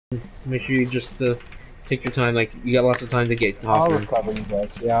make sure you just take your time. Like you got lots of time to get. I'll recover you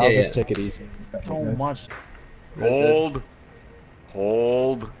guys. Yeah, I'll just take it easy. So much. Hold.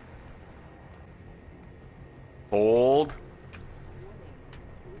 Hold. Hold.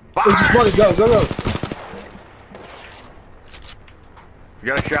 Oh, just want to go, go, go. You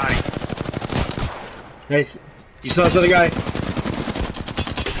got a shotty. Nice. You saw this other guy.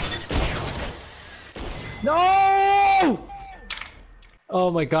 No! Oh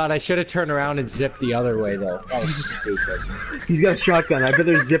my god, I should have turned around and zipped the other way though. That was stupid. He's got a shotgun. I bet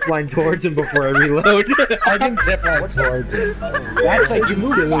there's zip line towards him before I reload. I didn't zip line towards him. That's like you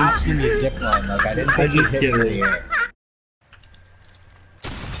move fast when you zip line. Like I didn't think you hit in the air.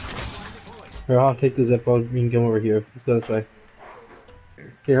 Here, I'll take the zip. You can come over here. Let's go this way.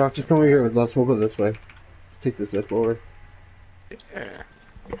 Here, I'll just come over here. Let's go this way. Take the zip over. Yeah.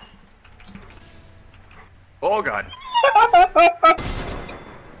 Oh god.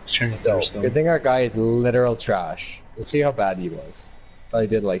 Good thing our guy is literal trash. Let's see how bad he was. I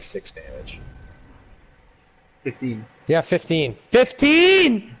did like 6 damage. 15. Yeah, 15.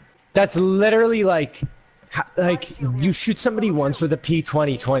 15! That's literally like you shoot somebody once with a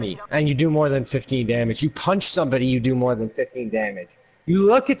P2020 and you do more than 15 damage. You punch somebody, you do more than 15 damage. You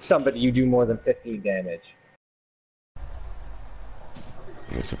look at somebody, you do more than 15 damage.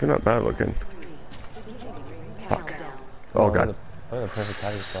 It's looking not bad looking. Fuck. Oh god. I'm in the perfect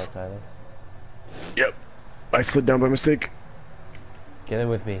hiding spot, Tyler. Yep. I slid down by mistake. Get in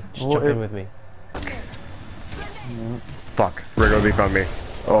with me. Just jump in with me. Fuck. Regular beef on me.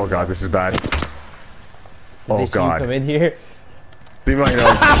 Oh god, this is bad. Oh Did they see you god. come in here? Leave my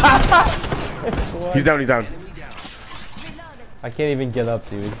He's down, he's down. I can't even get up,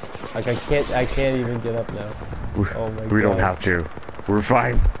 dude. Like I can't even get up now. Oh my god. We don't have to. We're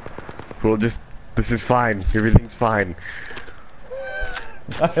fine. We'll just. This is fine. Everything's fine.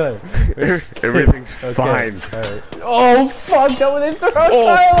 Tyler. Everything's Okay, fine. alright. Oh fuck! That one didn't throw Oh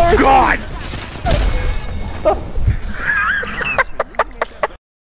Tyler. god!